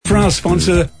our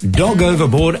sponsor, Dog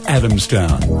Overboard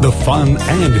Adamstown, the fun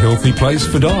and healthy place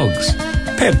for dogs.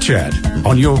 Pet Chat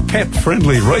on your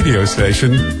pet-friendly radio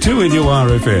station,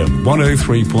 2NURFM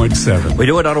 103.7. We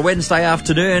do it on a Wednesday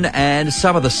afternoon, and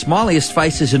some of the smiliest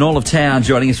faces in all of town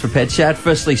joining us for Pet Chat.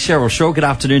 Firstly, Cheryl Shaw, good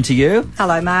afternoon to you.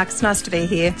 Hello, Mark. It's nice to be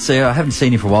here. So I haven't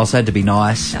seen you for a while, so I had to be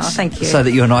nice. Oh, thank you. So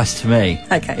that you're nice to me.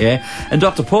 Okay. Yeah. And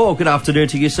Dr. Paul, good afternoon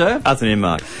to you, sir. Afternoon,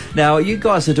 Mark. Now, you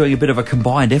guys are doing a bit of a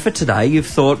combined effort today. You've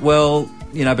thought, well,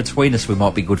 you know, between us we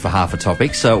might be good for half a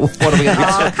topic, so what are we going to do?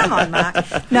 Oh, come on,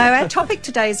 Mark. No, our topic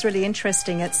today is really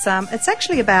interesting. It's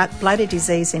actually about bladder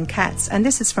disease in cats, and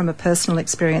this is from a personal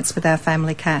experience with our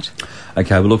family cat.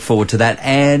 Okay, we'll look forward to that,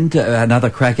 and another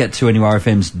crack at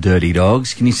 2NURFM's Dirty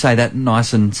Dogs. Can you say that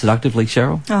nice and seductively,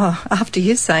 Cheryl? Oh, after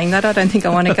you saying that, I don't think I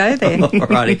want to go there.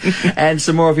 Alrighty. And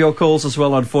some more of your calls as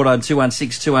well on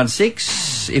 49216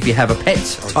 216. If you have a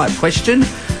pet-type question,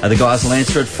 the guys will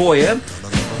answer it for you.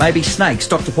 Maybe snakes.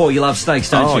 Dr. Paul, you love snakes,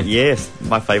 don't you? Oh, yes.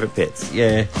 My favourite pets.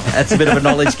 Yeah, that's a bit of a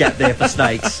knowledge gap there for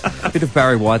snakes. A bit of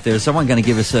Barry White there. Is someone going to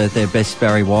give us their best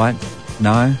Barry White?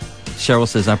 No? Cheryl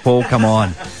says no. Paul, come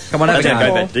on. Come on, have a go. Don't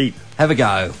go that deep. Have a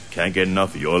go. Can't get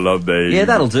enough of your love, babe. Yeah,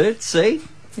 that'll do. See?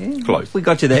 Yeah. Close. We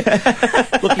got you there.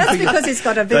 That's because he's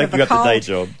got a bit of a got cold. the day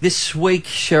job. This week,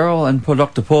 Cheryl and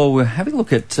Dr. Paul, we're having a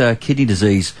look at kidney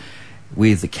disease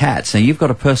with the cats. Now, you've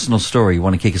got a personal story you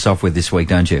want to kick us off with this week,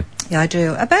 don't you? Yeah, I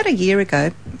do. About a year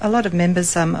ago, a lot of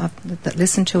members that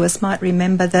listen to us might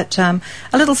remember that a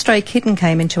little stray kitten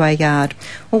came into our yard.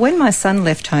 Well, when my son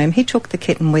left home, he took the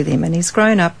kitten with him, and he's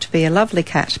grown up to be a lovely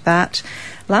cat. But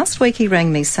last week he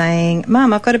rang me saying,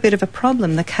 "Mum, I've got a bit of a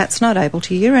problem. The cat's not able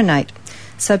to urinate."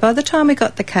 So by the time we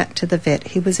got the cat to the vet,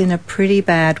 he was in a pretty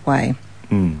bad way.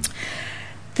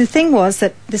 The thing was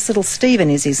that this little Stephen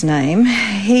is his name.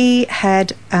 He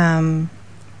had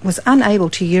was unable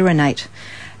to urinate,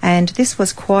 and this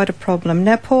was quite a problem.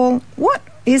 Now, Paul, what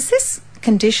is this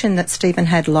condition that Stephen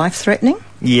had life-threatening?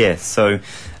 Yes. So,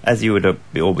 as you would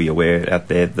all be aware out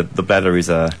there, the bladder is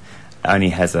only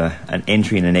has an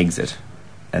entry and an exit,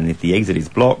 and if the exit is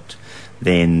blocked,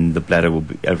 then the bladder will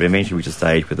eventually reach a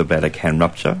stage where the bladder can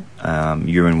rupture.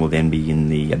 Urine will then be in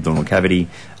the abdominal cavity,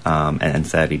 and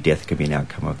sadly death can be an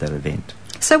outcome of that event.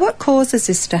 So what causes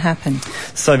this to happen?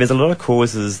 So there's a lot of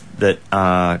causes that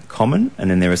are common, and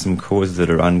then there are some causes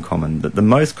that are uncommon. The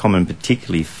most common,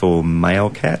 particularly for male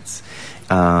cats,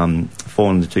 fall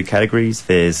into two categories.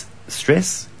 There's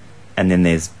stress, and then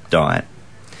there's diet.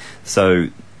 So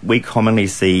we commonly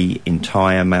see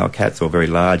entire male cats or very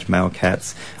large male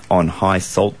cats on high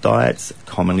salt diets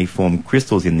commonly form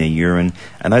crystals in their urine,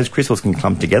 and those crystals can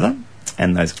clump together,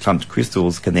 and those clumped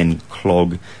crystals can then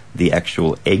clog the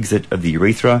actual exit of the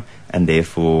urethra and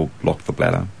therefore block the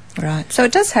bladder. Right. So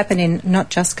it does happen in not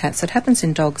just cats, it happens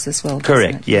in dogs as well, doesn't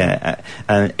Correct, it? yeah.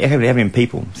 It happens in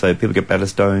people. So people get bladder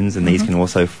stones, and these can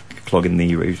also clog in the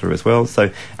urethra as well. So,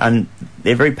 and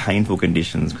they're very painful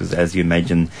conditions because, as you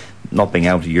imagine, not being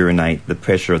able to urinate, the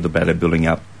pressure of the bladder building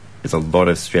up, there's a lot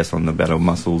of stress on the bladder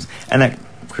muscles, and that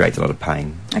creates a lot of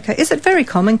pain. Okay. Is it a very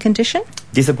common condition?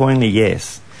 Disappointingly,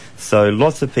 yes. So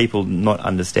lots of people not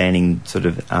understanding sort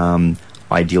of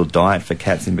ideal diet for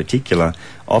cats in particular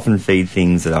often feed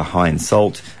things that are high in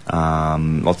salt,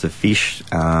 lots of fish,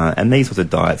 and these sorts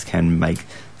of diets can make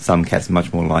some cats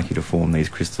much more likely to form these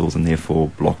crystals and therefore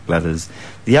block bladders.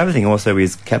 The other thing also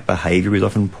is cat behaviour is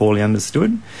often poorly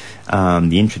understood.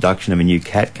 The introduction of a new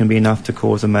cat can be enough to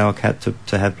cause a male cat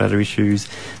to have bladder issues.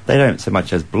 They don't so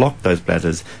much as block those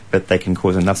bladders, but they can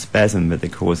cause enough spasm that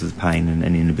it causes pain and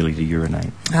inability to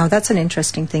urinate. Oh, that's an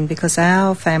interesting thing, because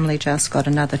our family just got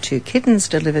another 2 kittens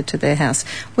delivered to their house.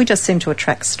 We just seem to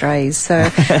attract strays. So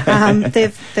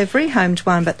they've rehomed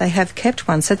one, but they have kept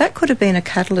one. So that could have been a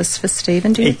catalyst for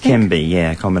Stephen, do you think? It can be,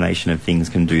 yeah. A combination of things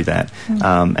can do that.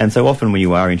 And so often when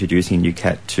you are introducing a new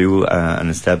cat to an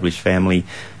established family,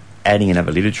 adding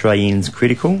another litter tray in is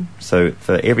critical. So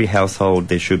for every household,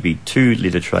 there should be 2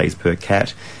 litter trays per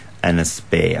cat and a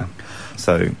spare.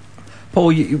 So, Paul,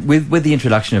 with the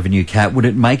introduction of a new cat, would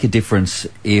it make a difference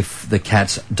if the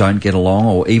cats don't get along,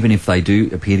 or even if they do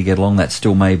appear to get along, that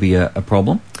still may be a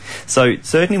problem? So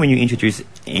certainly when you introduce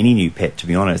any new pet, to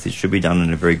be honest, it should be done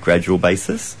on a very gradual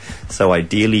basis. So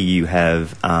ideally you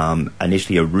have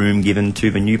initially a room given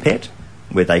to the new pet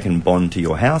where they can bond to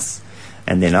your house,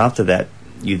 and then after that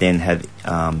you then have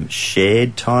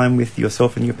shared time with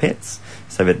yourself and your pets,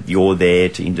 so that you're there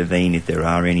to intervene if there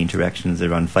are any interactions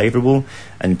that are unfavourable,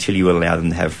 until you allow them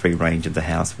to have free range of the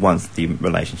house once the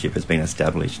relationship has been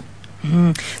established.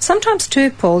 Sometimes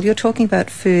too, Paul, you're talking about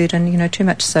food and, too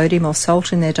much sodium or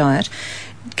salt in their diet.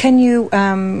 Can you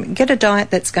get a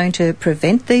diet that's going to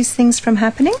prevent these things from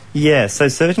happening? Yeah, so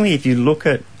certainly if you look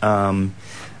at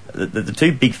the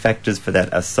two big factors for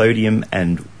that are sodium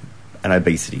and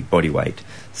obesity, body weight.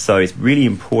 So it's really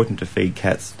important to feed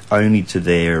cats only to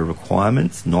their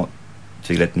requirements, not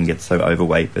to let them get so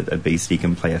overweight that obesity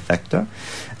can play a factor.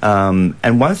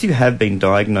 And once you have been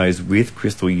diagnosed with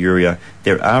crystalluria,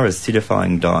 there are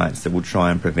acidifying diets that will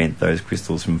try and prevent those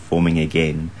crystals from forming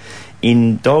again.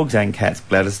 In dogs and cats,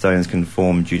 bladder stones can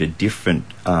form due to different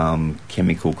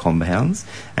chemical compounds,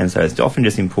 and so it's often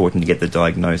just important to get the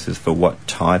diagnosis for what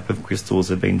type of crystals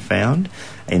have been found,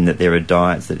 and that there are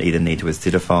diets that either need to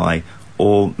acidify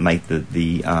or make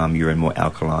the urine more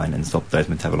alkaline and stop those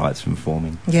metabolites from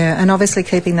forming. Yeah, and obviously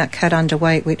keeping that cat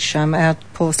underweight, which our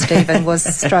poor Stephen was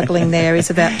struggling there.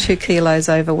 He's about 2 kilos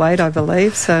overweight, I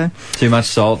believe. So too much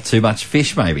salt, too much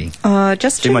fish, maybe.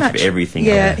 Just too much of everything.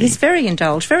 Yeah, he's very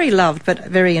indulged, very loved, but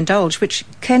very indulged, which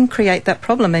can create that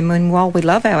problem. I mean, while we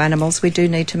love our animals, we do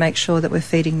need to make sure that we're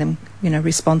feeding them,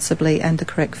 responsibly and the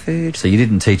correct food. So you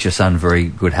didn't teach your son very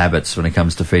good habits when it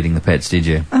comes to feeding the pets, did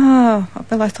you? Oh,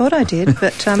 well, I thought I did,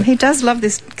 but he does love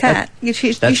this cat. You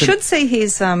should see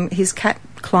his cat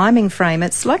climbing frame.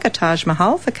 It's like a Taj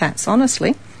Mahal for cats,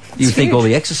 honestly. You would think all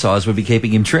the exercise would be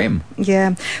keeping him trim.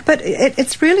 Yeah, but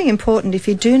it's really important if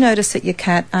you do notice that your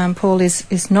cat, Paul,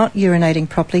 is not urinating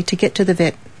properly, to get to the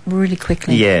vet really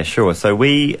quickly. Yeah, sure. So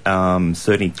we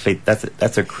certainly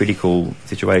that's a critical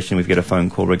situation. We've got a phone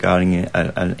call regarding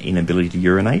an inability to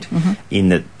urinate, in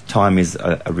that time is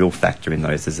a real factor in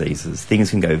those diseases.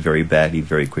 Things can go very badly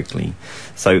very quickly.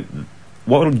 So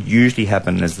what will usually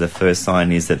happen as the first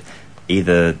sign is that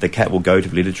either the cat will go to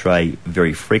the litter tray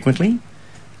very frequently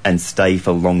and stay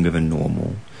for longer than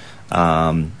normal.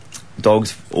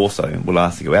 Dogs also will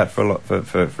ask to go out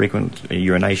for frequent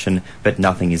urination, but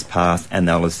nothing is passed, and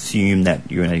they'll assume that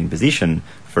urinating position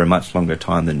for a much longer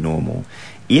time than normal.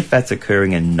 If that's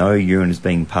occurring and no urine is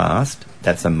being passed,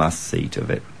 that's a must-see to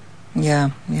vet. Yeah.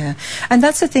 And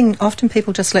that's the thing, often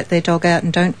people just let their dog out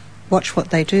and don't watch what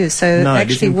they do. So no,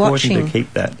 actually it's important watching, to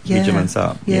keep that vigilance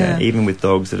up. Yeah. Even with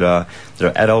dogs that are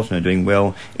adult and are doing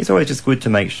well, it's always just good to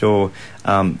make sure,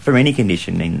 for any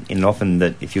condition, and often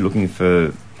that if you're looking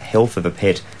for health of a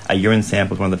pet, a urine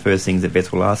sample is one of the first things that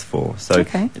vets will ask for. So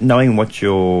knowing what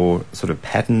your sort of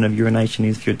pattern of urination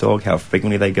is for your dog, how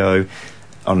frequently they go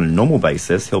on a normal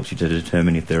basis, helps you to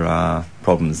determine if there are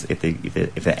problems if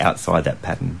they're outside that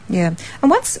pattern. Yeah,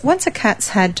 and once a cat's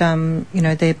had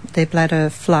their bladder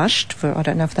flushed, for I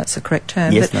don't know if that's the correct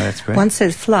term. Yes, but no, that's correct. Once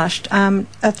they're flushed,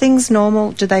 are things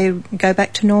normal? Do they go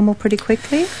back to normal pretty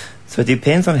quickly? So it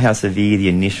depends on how severe the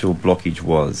initial blockage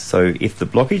was. So if the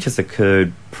blockage has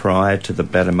occurred prior to the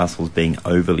bladder muscles being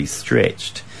overly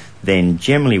stretched, then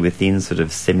generally within sort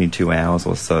of 72 hours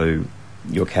or so,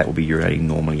 your cat will be urinating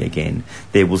normally again.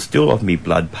 There will still often be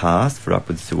blood passed for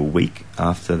upwards to a week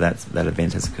after that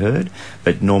event has occurred,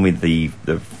 but normally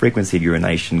the frequency of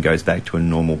urination goes back to a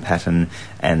normal pattern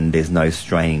and there's no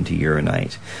straining to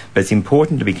urinate. But it's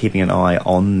important to be keeping an eye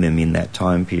on them in that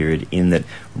time period, in that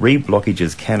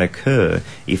reblockages can occur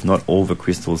if not all the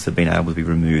crystals have been able to be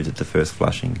removed at the first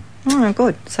flushing. Oh,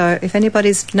 good. So if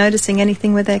anybody's noticing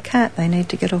anything with their cat, they need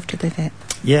to get off to the vet.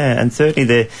 Yeah, and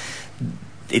certainly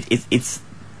it's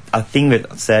a thing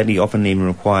that sadly often even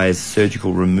requires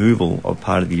surgical removal of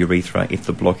part of the urethra. If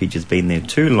the blockage has been there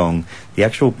too long, the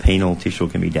actual penile tissue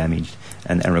can be damaged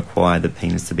and require the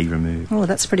penis to be removed. Oh,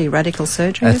 that's pretty radical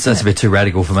surgery. That's a bit too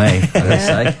radical for me, I gotta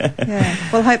say.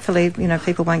 Yeah. Well, hopefully,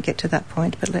 people won't get to that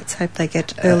point, but let's hope they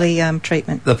get early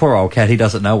treatment. The poor old cat, he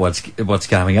doesn't know what's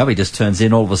coming up. He just turns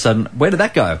in all of a sudden. Where did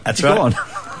that go? That's it's right. Gone.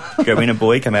 Go in a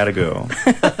boy, come out a girl.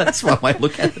 That's one way to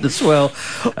look at it as well.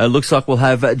 Looks like we'll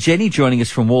have Jenny joining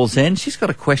us from Wallsend. She's got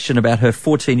a question about her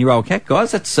 14-year-old cat,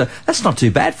 guys. That's not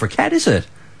too bad for a cat, is it?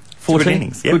 14. Good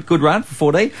innings, yep. Good run for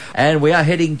 14. And we are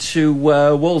heading to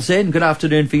Wallsend. Good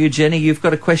afternoon for you, Jenny. You've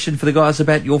got a question for the guys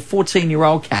about your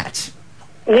 14-year-old cat.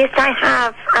 Yes, I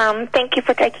have. Thank you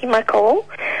for taking my call.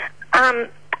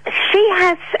 She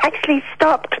has actually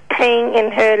stopped peeing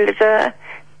in her litter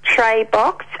tray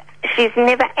box. She's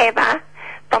never ever,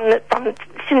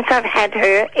 since I've had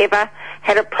her, ever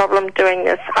had a problem doing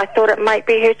this. I thought it might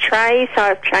be her tray, so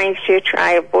I've changed her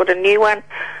tray. I've bought a new one.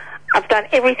 I've done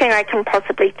everything I can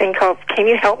possibly think of. Can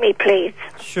you help me, please?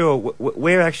 Sure.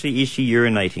 Where actually is she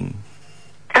urinating?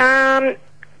 On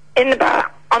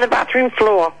the bathroom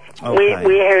floor, Okay.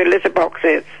 where her litter box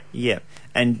is. Yeah.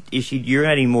 And is she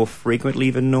urinating more frequently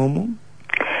than normal?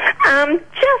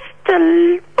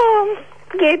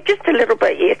 Just a little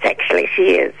bit, yes, actually,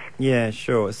 she is. Yeah,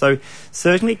 sure. So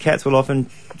certainly cats will often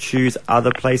choose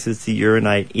other places to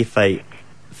urinate if they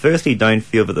firstly don't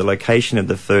feel that the location of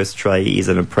the first tray is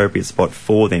an appropriate spot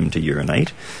for them to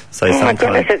urinate. So Oh my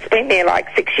goodness, it's been there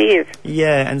like 6 years.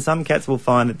 yeah, and some cats will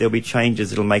find that there'll be changes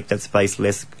that'll make that space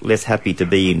less happy to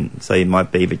be in. So it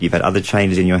might be that you've had other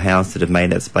changes in your house that have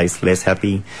made that space less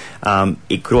happy.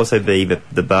 It could also be that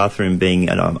the bathroom being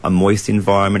a moist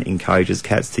environment encourages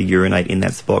cats to urinate in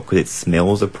that spot because it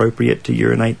smells appropriate to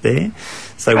urinate there.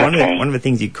 So one of the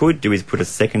things you could do is put a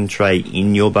second tray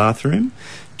in your bathroom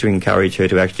to encourage her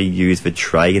to actually use the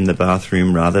tray in the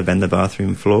bathroom rather than the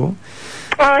bathroom floor.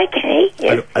 Oh, okay.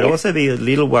 Yes, I'd also be a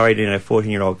little worried in a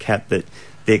 14-year-old cat that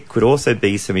there could also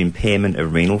be some impairment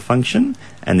of renal function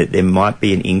and that there might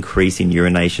be an increase in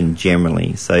urination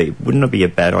generally. So it wouldn't be a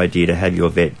bad idea to have your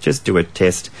vet just do a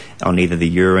test on either the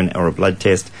urine or a blood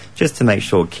test just to make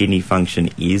sure kidney function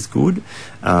is good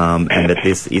and that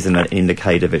this isn't an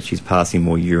indicator that she's passing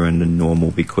more urine than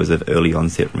normal because of early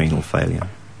onset renal failure.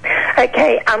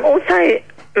 Okay, I'm also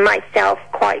myself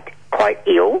quite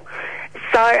ill,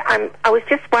 so I was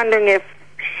just wondering if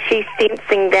she's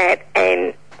sensing that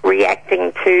and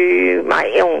reacting to my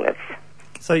illness.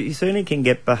 So you certainly can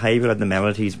get behavioural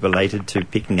abnormalities related to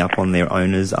picking up on their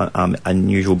owner's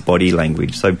unusual body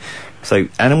language. So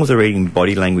animals are reading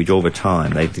body language all the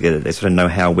time. They sort of know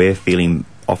how we're feeling,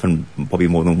 often probably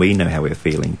more than we know how we're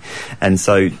feeling. And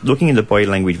so looking at the body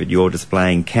language that you're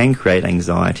displaying can create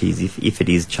anxieties if it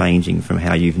is changing from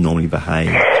how you've normally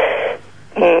behaved.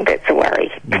 That's a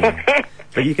worry. Yeah.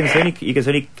 But you can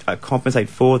certainly compensate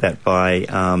for that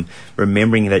by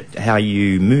remembering that how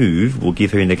you move will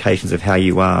give her indications of how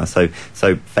you are. So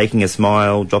faking a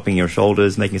smile, dropping your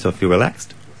shoulders, making yourself feel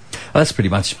relaxed. Well, that's pretty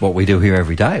much what we do here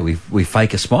every day. We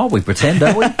fake a smile, we pretend,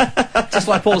 don't we? Just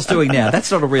like Paul's doing now. That's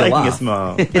not a real laugh. Faking a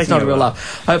smile. It's not a real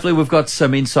laugh. Hopefully we've got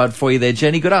some insight for you there,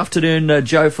 Jenny. Good afternoon,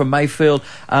 Joe from Mayfield.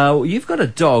 You've got a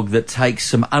dog that takes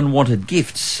some unwanted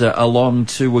gifts along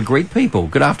to greet people.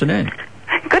 Good afternoon.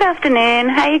 Good afternoon.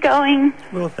 How are you going?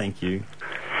 Well, thank you.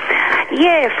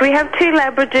 Yes, we have two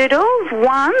Labradoodles.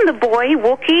 One, the boy,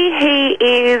 Wookie, he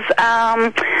is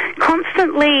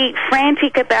constantly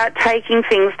frantic about taking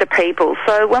things to people.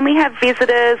 So when we have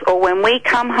visitors or when we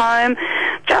come home,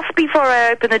 just before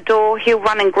I open the door, he'll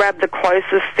run and grab the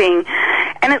closest thing.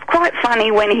 And it's quite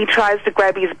funny when he tries to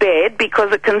grab his bed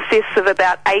because it consists of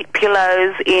about 8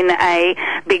 pillows in a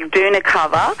big doona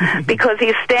cover because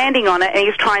he's standing on it and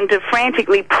he's trying to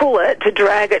frantically pull it to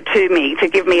drag it to me to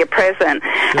give me a present.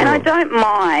 Sure. And I don't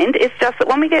mind. It's just that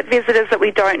when we get visitors that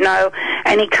we don't know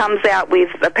and he comes out with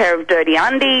a pair of dirty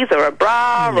undies or a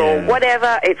bra or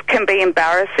whatever, it can be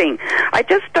embarrassing. I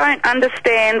just don't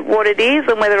understand what it is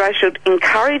and whether I should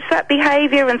encourage that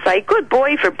behaviour and say, good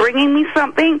boy for bringing me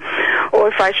something, or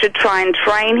if I should try and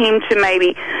train him to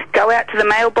maybe go out to the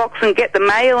mailbox and get the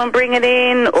mail and bring it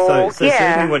in, or so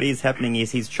certainly what is happening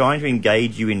is he's trying to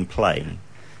engage you in play.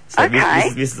 So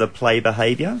this is a play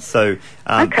behaviour. So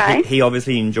he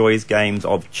obviously enjoys games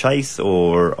of chase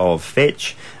or of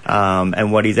fetch,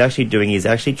 and what he's actually doing is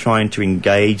actually trying to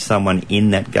engage someone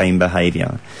in that game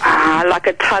behaviour. Like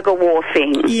a tug-of-war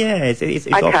thing. Yeah, it's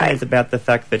often about the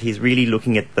fact that he's really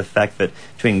looking at the fact that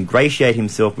to ingratiate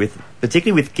himself with,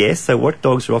 particularly with guests, so what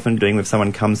dogs are often doing when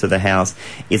someone comes to the house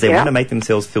is they want to make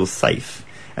themselves feel safe.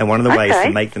 And one of the ways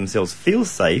to make themselves feel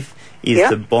safe is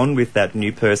to bond with that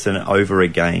new person over a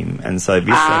game. And so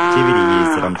this activity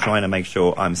is that I'm trying to make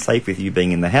sure I'm safe with you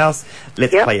being in the house.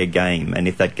 Let's play a game. And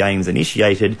if that game's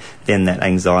initiated, then that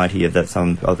anxiety of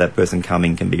that person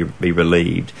coming can be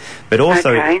relieved. But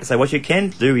also, so what you can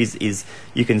do is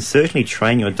you can certainly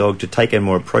train your dog to take a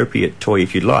more appropriate toy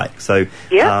if you like. So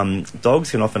dogs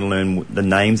can often learn the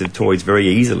names of toys very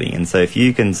easily. And so if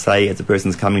you can say, as a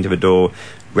person's coming to the door,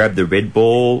 grab the red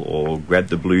ball or grab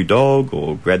the blue dog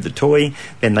or grab the toy,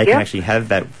 then they can actually have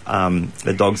that,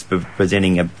 the dog's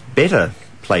presenting a better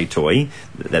play toy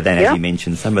than, as you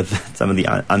mentioned, some of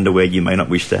the underwear you may not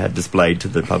wish to have displayed to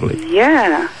the public.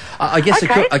 Yeah. I guess it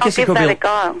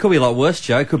could be a lot worse,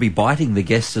 Joe. It could be biting the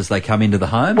guests as they come into the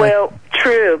home. Well,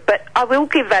 true, but I will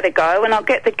give that a go, and I'll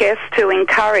get the guests to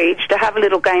encourage to have a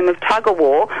little game of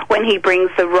tug-of-war when he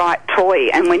brings the right toy,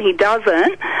 and when he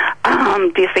doesn't,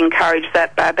 disencourage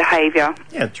that bad behaviour.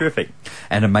 Yeah, terrific.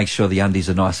 And to make sure the undies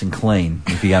are nice and clean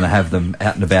if you're going to have them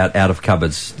out and about, out of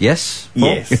cupboards. Yes? Paul?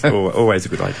 Yes, always a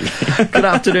good idea. Good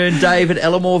afternoon, Dave at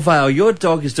Ellamore Vale. Your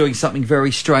dog is doing something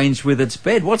very strange with its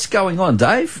bed. What's going on,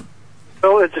 Dave?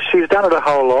 Well, she's done it her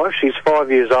whole life. She's 5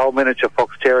 years old, miniature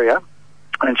fox terrier,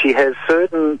 and she has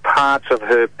certain parts of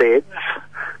her beds,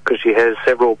 because she has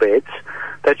several beds,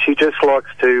 that she just likes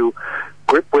to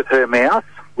grip with her mouth,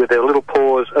 with her little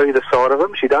paws either side of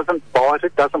them. She doesn't bite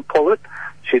it, doesn't pull it.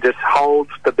 She just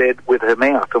holds the bed with her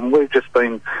mouth. And we've just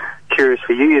been curious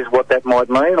for years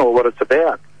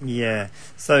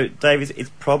So, Dave, it's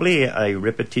probably a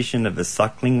repetition of the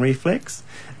suckling reflex,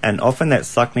 and often that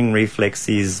suckling reflex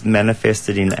is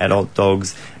manifested in adult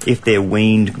dogs if they're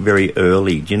weaned very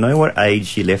early. Do you know what age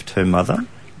she left her mother?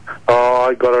 Oh,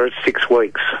 I got her at 6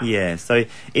 weeks. Yeah, so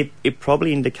it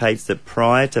probably indicates that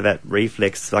prior to that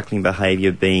reflex suckling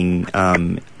behaviour being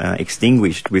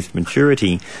extinguished with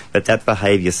maturity, that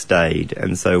behaviour stayed.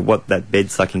 And so what that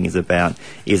bed sucking is about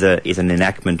is an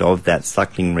enactment of that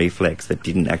suckling reflex that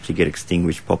didn't actually get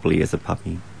extinguished properly as a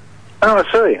puppy. Oh, I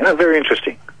see. Oh, very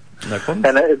interesting. No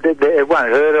problem. And it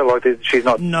won't hurt her, like she's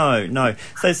not... No.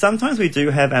 So sometimes we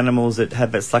do have animals that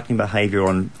have that sucking behaviour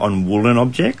on woolen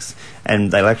objects,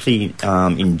 and they'll actually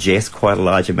ingest quite a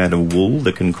large amount of wool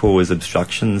that can cause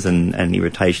obstructions and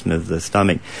irritation of the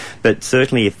stomach. But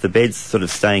certainly if the bed's sort of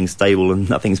staying stable and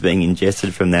nothing's being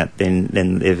ingested from that, then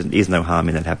there is no harm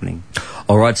in that happening.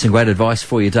 All right, some great advice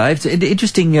for you, Dave.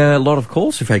 Interesting lot of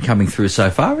calls we've had coming through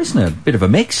so far, isn't it? A bit of a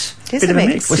mix. It is a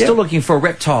mix. We're still looking for a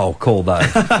reptile call, though.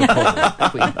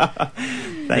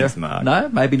 Thanks, Mark. No,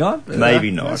 maybe not.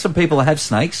 Maybe not. Some people have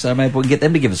snakes, so maybe we can get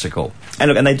them to give us a call. And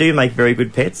look, and they do make very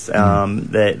good pets.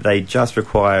 They just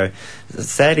require...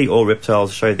 Sadly, all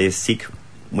reptiles show they're sick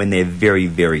when they're very,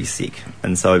 very sick.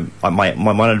 And so my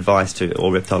one advice to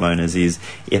all reptile owners is,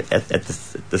 if at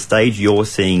the stage you're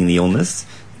seeing the illness,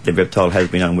 the reptile has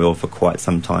been unwell for quite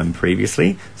some time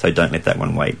previously, so don't let that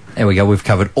one wait. There we go. We've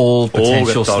covered all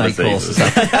potential snake diseases.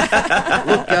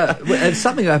 calls. Look, it's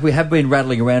something that we have been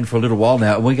rattling around for a little while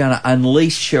now, and we're going to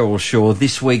unleash Cheryl Shaw,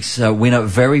 this week's winner,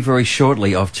 very, very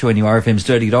shortly of 2NURFM's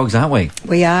Dirty Dogs, aren't we?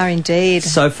 We are indeed.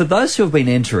 So for those who have been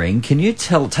entering, can you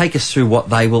take us through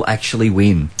what they will actually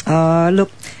win?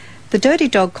 Look, the Dirty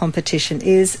Dog competition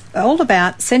is all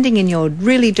about sending in your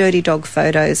really dirty dog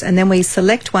photos, and then we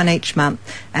select one each month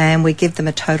and we give them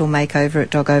a total makeover at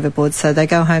Dog Overboard, so they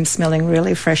go home smelling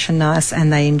really fresh and nice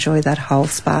and they enjoy that whole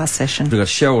spa session. We've got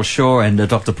Cheryl Shaw and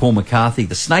Dr. Paul McCarthy,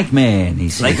 the Snake Man.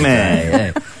 Snake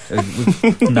Man.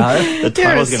 No. The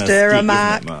title's going to stick,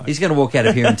 Mark. Mark. He's going to walk out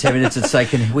of here in 10 minutes and say,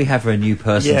 can we have a new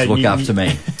person to look after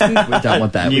me? We don't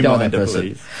want that. We don't want that person.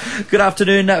 Please. Good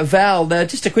afternoon, Val.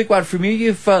 Just a quick one from you.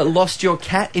 You've lost your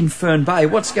cat in Fern Bay.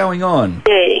 What's going on?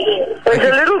 Yeah. There's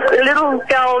a little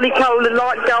gull, a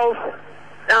light gull,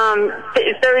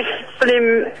 it's very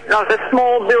slim, like a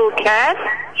small billed cat,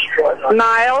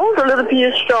 male, a little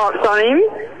few stripes on him.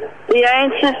 He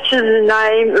answers to the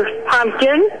name of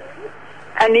Pumpkin,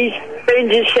 and he's been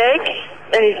dissected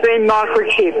and he's been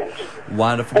microchipped.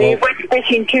 Wonderful. And he went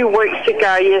missing 2 weeks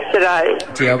ago yesterday.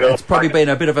 Yeah, it's probably been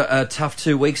a bit of a tough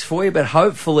 2 weeks for you, but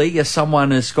hopefully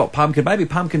someone has got Pumpkin. Maybe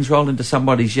Pumpkin's rolled into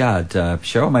somebody's yard,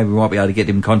 Cheryl. Maybe we might be able to get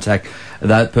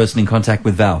that person in contact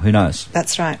with Val. Who knows?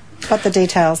 That's right. Got the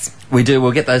details. We do.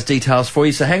 We'll get those details for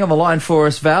you. So hang on the line for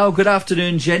us, Val. Good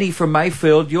afternoon, Jenny from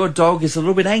Mayfield. Your dog is a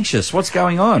little bit anxious. What's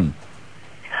going on?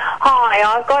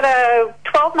 Hi, I've got a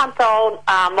 12-month-old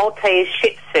Maltese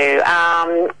Shih Tzu,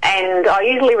 and I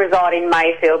usually reside in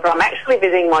Mayfield, but I'm actually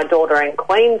visiting my daughter in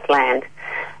Queensland.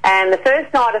 And the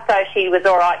first night or so she was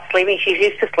all right sleeping. She's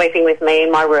used to sleeping with me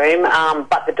in my room,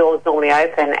 but the door's normally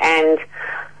open. And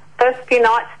first few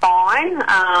nights fine,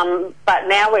 but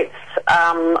now it's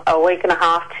a week and a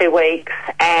half, 2 weeks,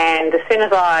 and as soon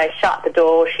as I shut the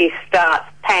door, she starts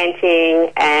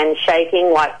panting and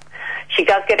shaking like... She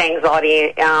does get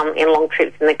anxiety in long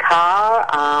trips in the car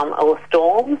or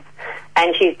storms,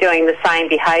 and she's doing the same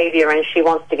behaviour, and she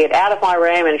wants to get out of my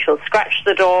room, and she'll scratch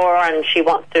the door, and she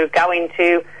wants to go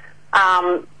into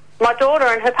my daughter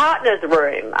and her partner's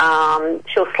room.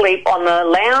 She'll sleep on the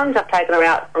lounge. I've taken her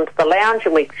out onto the lounge,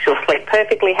 and she'll sleep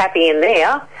perfectly happy in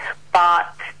there,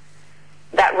 but...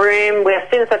 That room, as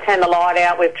soon as I turn the light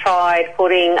out, we've tried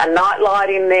putting a night light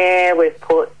in there. We've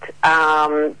put,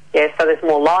 so there's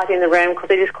more light in the room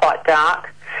because it is quite dark.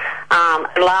 And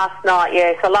last night,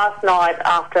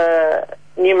 after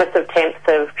numerous attempts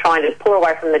of trying to pull her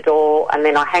away from the door, and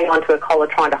then I hang onto her collar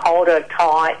trying to hold her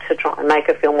tight to try and make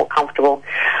her feel more comfortable,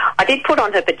 I did put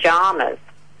on her pyjamas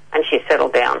and she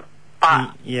settled down.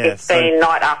 But it's been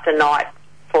night after night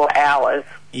for hours.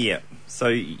 Yeah. So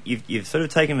you've sort of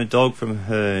taken the dog from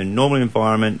her normal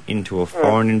environment into a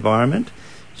foreign environment.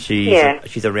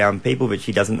 She's around people that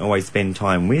she doesn't always spend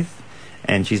time with,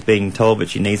 and she's being told that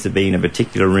she needs to be in a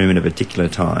particular room at a particular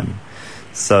time.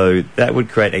 So that would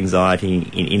create anxiety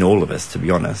in all of us, to be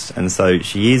honest. And so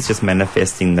she is just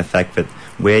manifesting the fact that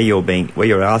where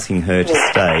you're asking her to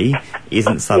stay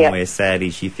isn't somewhere sadly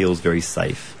she feels very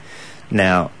safe.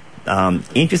 Now,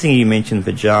 interesting you mentioned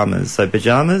pyjamas. So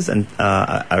pyjamas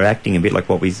are acting a bit like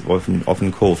what we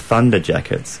often call thunder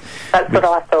jackets. That's what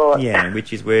I thought. Yeah,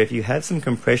 which is where if you have some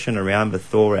compression around the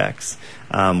thorax,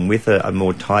 with a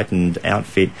more tightened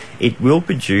outfit, it will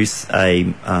produce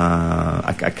a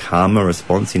calmer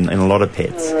response in a lot of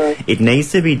pets. It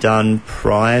needs to be done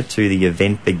prior to the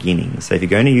event beginning. So if you're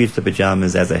going to use the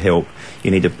pyjamas as a help,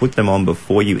 you need to put them on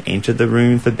before you enter the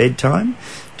room for bedtime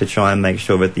to try and make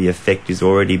sure that the effect is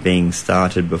already being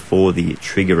started before the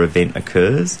trigger event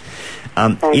occurs.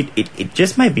 It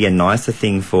just may be a nicer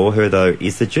thing for her, though,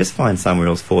 is to just find somewhere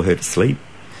else for her to sleep.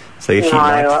 So if she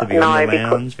likes to be on the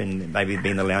lounge, then maybe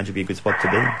being in the lounge would be a good spot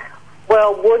to be.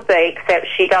 Well, would be, except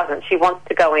she doesn't. She wants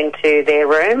to go into their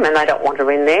room, and they don't want her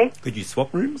in there. Could you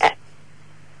swap rooms?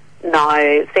 No,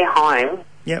 it's their home.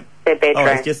 Yep. Their bedroom.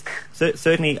 Oh, it's just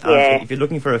certainly. If you're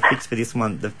looking for a fix for this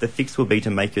one, the fix will be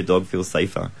to make your dog feel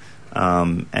safer.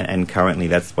 And currently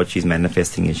that's what she's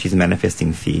manifesting, is she's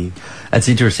manifesting fear. It's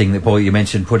interesting that, Paul, you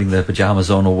mentioned putting the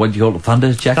pyjamas on, or what do you call it,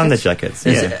 thunder jackets? Thunder jackets,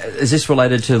 yeah. Is this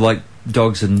related to, like,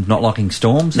 dogs and not liking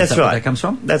storms? That's Is that right. where that comes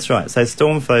from? That's right. So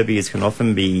storm phobias can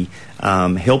often be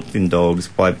helped in dogs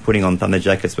by putting on thunder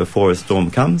jackets before a storm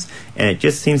comes, and it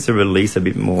just seems to release a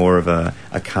bit more of a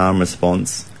calm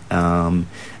response.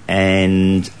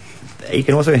 And it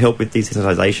can also help with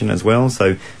desensitization as well.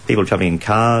 So people travelling in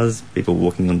cars, people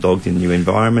walking on dogs in new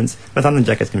environments, but thunder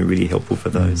jackets can be really helpful for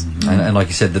those. And like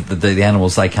you said, the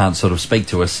animals, they can't sort of speak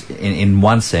to us in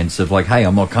one sense of like, hey,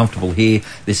 I'm not comfortable here,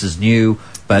 this is new,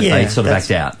 but they sort of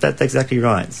act out. That's exactly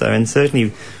right. So, and certainly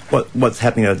what's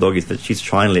happening with the dog is that she's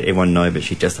trying to let everyone know, but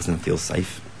she just doesn't feel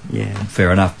safe. Yeah.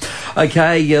 Fair enough.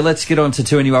 Okay, let's get on to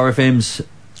 2NURFM's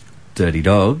Dirty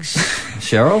Dogs.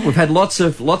 Cheryl, we've had lots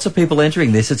of people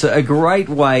entering this. It's a great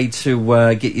way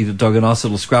to get your dog a nice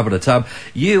little scrub at a tub.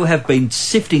 You have been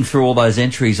sifting through all those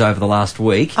entries over the last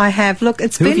week. I have. Look,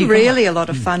 it's been really a lot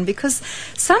of fun because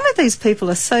some of these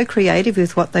people are so creative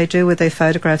with what they do with their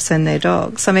photographs and their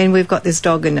dogs. I mean, we've got this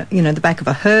dog in, the back of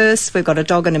a hearse. We've got a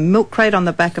dog in a milk crate on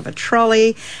the back of a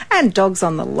trolley, and dogs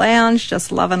on the lounge,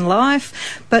 just loving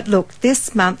life. But look,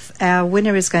 this month our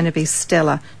winner is going to be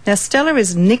Stella. Now, Stella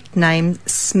is nicknamed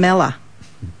Smeller.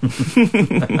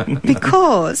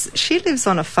 Because she lives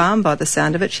on a farm by the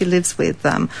sound of it. She lives with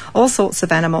all sorts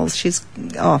of animals. She's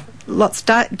lots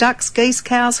ducks, geese,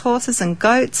 cows, horses and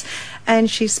goats, and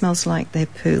she smells like their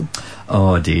poo.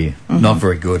 Oh dear, not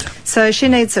very good. So she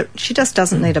just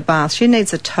doesn't need a bath. She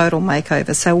needs a total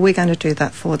makeover. So we're going to do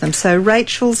that for them. So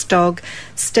Rachel's dog,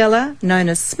 Stella, known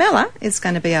as Smeller, is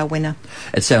going to be our winner.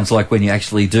 It sounds like when you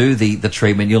actually do the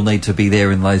treatment, you'll need to be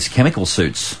there in those chemical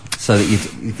suits so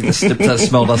that the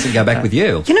smell doesn't go back with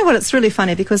you. You know what? It's really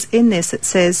funny because in this it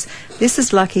says, this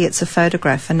is lucky it's a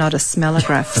photograph and not a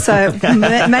smellograph. So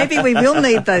maybe we will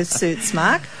need those suits,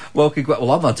 Mark. Well,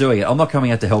 I'm not doing it. I'm not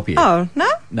coming out to help you. Oh, no?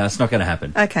 No, it's not going to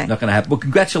happen. Okay. Not going to happen. Well,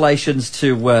 congratulations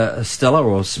to Stella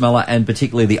or Smeller, and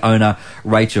particularly the owner,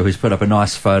 Rachel, who's put up a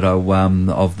nice photo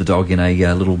of the dog in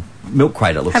a little milk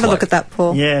crate, it looks like. Have a look at that,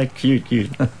 Paul. Yeah, cute.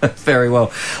 Very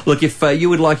well. Look, if you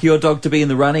would like your dog to be in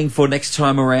the running for next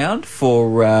time around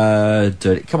for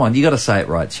Dirty... Come on, you got to say it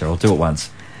right, Cheryl. Do it once.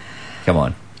 Come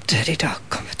on. Dirty Dog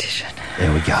Competition.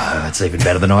 There we go. It's even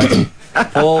better than I do.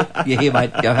 Paul, you're here,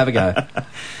 mate. Go have a go.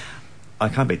 I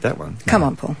can't beat that one. Come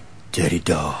on, Paul. Dirty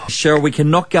Dog. Cheryl, we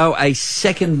cannot go a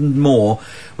second more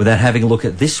without having a look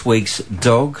at this week's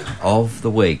Dog of the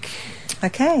Week.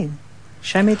 Okay.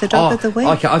 Show me the Dog of the Week.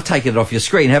 Okay, I've taken it off your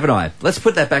screen, haven't I? Let's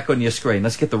put that back on your screen.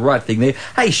 Let's get the right thing there.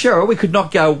 Hey, Cheryl, we could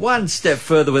not go one step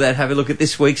further without having a look at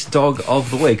this week's Dog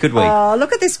of the Week, could we? Oh,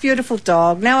 look at this beautiful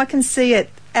dog. Now I can see it.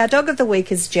 Our dog of the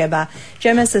week is Gemma.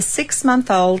 Gemma's a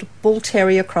 6-month-old bull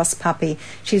terrier cross puppy.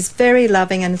 She's very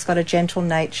loving and has got a gentle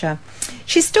nature.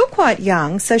 She's still quite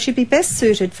young, so she'd be best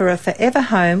suited for a forever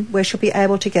home where she'll be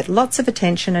able to get lots of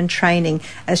attention and training,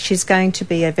 as she's going to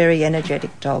be a very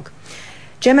energetic dog.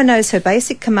 Gemma knows her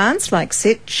basic commands like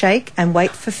sit, shake and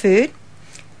wait for food.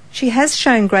 She has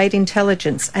shown great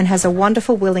intelligence and has a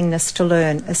wonderful willingness to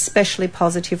learn, especially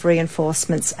positive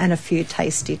reinforcements and a few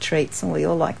tasty treats. And we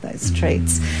all like those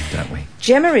treats. Don't we?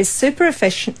 Gemma is super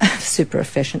affectionate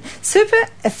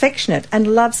and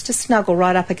loves to snuggle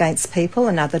right up against people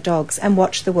and other dogs and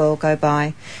watch the world go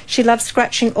by. She loves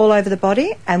scratching all over the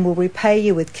body and will repay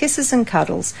you with kisses and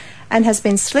cuddles, and has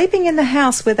been sleeping in the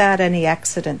house without any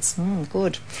accidents.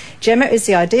 Good. Gemma is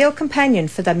the ideal companion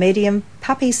for the medium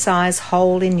puppy-size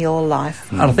hole in your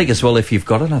life. I think as well, if you've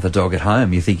got another dog at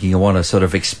home, you're thinking you want to sort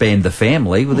of expand the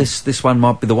family, well, this one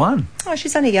might be the one. Oh,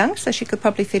 she's only young, so she could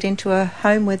probably fit into a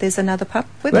home where there's another pup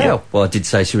with her. Well, I did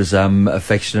say she was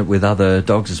affectionate with other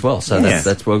dogs as well, so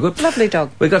that's well good. Lovely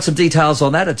dog. We've got some details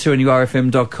on that at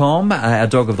 2NURFM.com. Our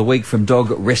dog of the week from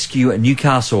Dog Rescue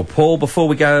Newcastle. Paul, before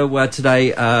we go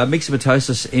today,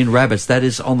 myxomatosis in rabbits, that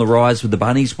is on the rise with the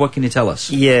bunnies. What can you tell us?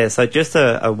 Yeah, so just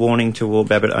a warning to all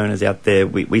rabbit owners out there.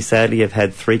 We sadly have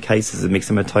had 3 cases of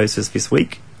myxomatosis this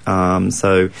week.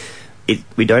 So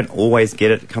we don't always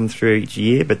get it come through each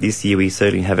year, but this year we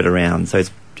certainly have it around. So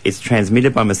it's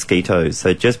transmitted by mosquitoes.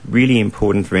 So just really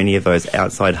important for any of those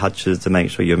outside hutches to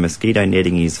make sure your mosquito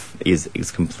netting is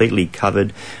completely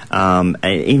covered. And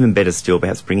even better still,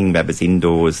 perhaps bringing rabbits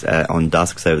indoors on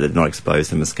dusk so that they're not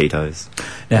exposed to mosquitoes.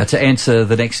 Now, to answer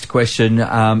the next question,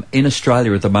 in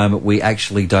Australia at the moment, we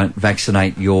actually don't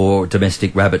vaccinate your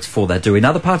domestic rabbits for that, do we? In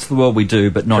other parts of the world we do,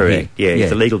 but not Correct. here. Yeah,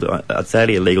 it's illegal. It's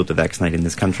sadly illegal to vaccinate in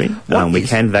this country. We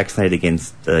can vaccinate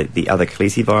against the other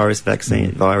calicivirus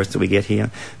virus that we get here,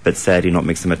 but sadly not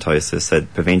myxomatosis. So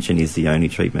prevention is the only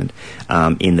treatment.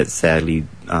 In that, sadly,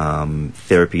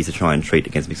 therapies to try and treat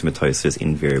against myxomatosis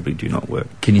invariably do not work.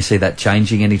 Can you see that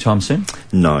changing anytime soon?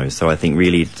 No. So I think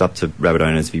really it's up to rabbit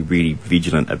owners to be really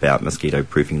vigilant about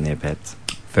mosquito-proofing their pets.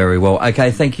 Very well.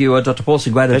 Okay, thank you, Dr.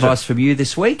 Paulson. Great Pleasure. advice from you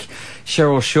this week.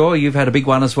 Cheryl Shaw, you've had a big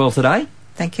one as well today.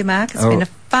 Thank you, Mark. It's been a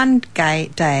fun gay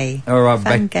day. All right,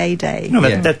 fun gay day. No,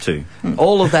 that too.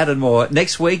 All of that and more.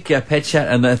 Next week, Pet Chat,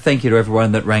 and thank you to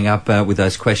everyone that rang up with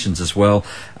those questions as well.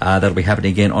 That'll be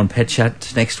happening again on Pet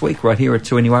Chat next week, right here at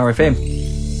 2NURFM.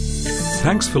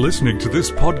 Thanks for listening to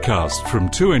this podcast from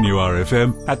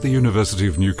 2NURFM at the University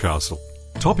of Newcastle.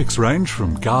 Topics range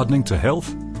from gardening to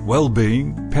health,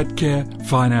 well-being, pet care,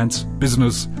 finance,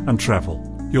 business and travel.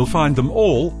 You'll find them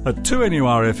all at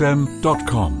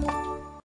 2NURFM.com.